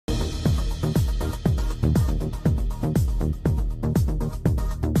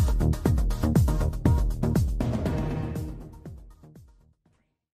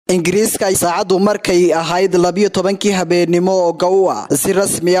Ingiriiska saacadu markay ahayd 12 habeenimo oo go'a si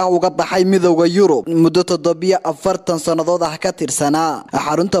rasmi ah uga baxay Midowga Yurub muddo 40 sanadood ah ka tirsanaa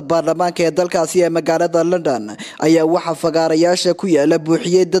xarunta baarlamaanka ee dalkaasi ee magaalada London ayaa waxa fagaarayaasha ku yaala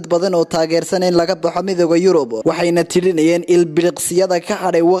buuxiyay dad badan oo taageersan in laga baxo Midowga Yurub waxayna tilinayeen ilbiriqsiyada ka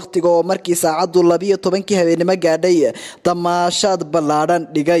hadhay waqtiga oo markii saacadu 12 habeenimo gaadhay tamaashad ballaaran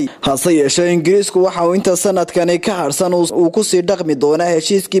dhigay hase yeeshee Ingiriisku waxa uu inta sanadkan ka harsan uu ku sii dhaqmi doona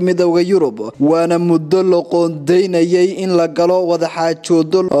heshiiska Midowga Yurub waana muddo loo qoondeynayay in la galo wada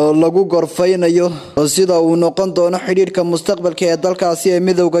xaajoodo lagu gorfaynayo sida uu noqon doono xiriirka mustaqbalka ee dalkaasi ee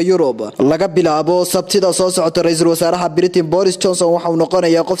Midowga Yurub laga bilaabo sabtida soo socota ra'iisul wasaaraha Britain Boris Johnson waxa uu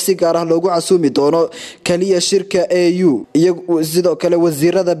noqonayaa qof si gaar ah loogu casuumi doono kaliya shirka EU iyagu sidoo kale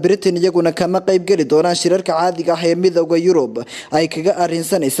wasiirada Britain iyaguna kama qayb gali doonaan shirarka caadiga ah ee Midowga Yurub ay kaga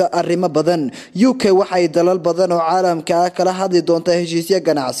arinsanaysa arrimo badan UK waxa ay dalal badan oo caalamka kala hadli doonta heshiisyo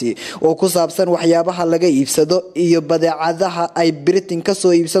ganacsi oo ku saabsan waxyaabaha laga iibsado iyo badeecadaha ay Britain ka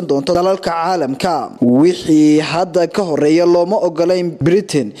soo iibsan doonto dalalka caalamka wixii hadda ka horeeya looma ogolayn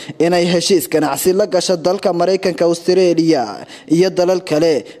Britain inay heshiis ganacsi la gasho dalka Mareykanka Australia iyo dalal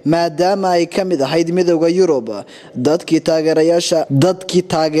kale maadaama ay kamid ahayd Midowga Yurub dadkii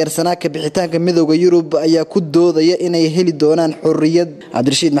taageersanaa ka bixitaanka Midowga Yurub ayaa ku doodaya inay heli doonaan xorriyad.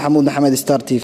 Cabdirashiid Maxamuud Maxamed Star TV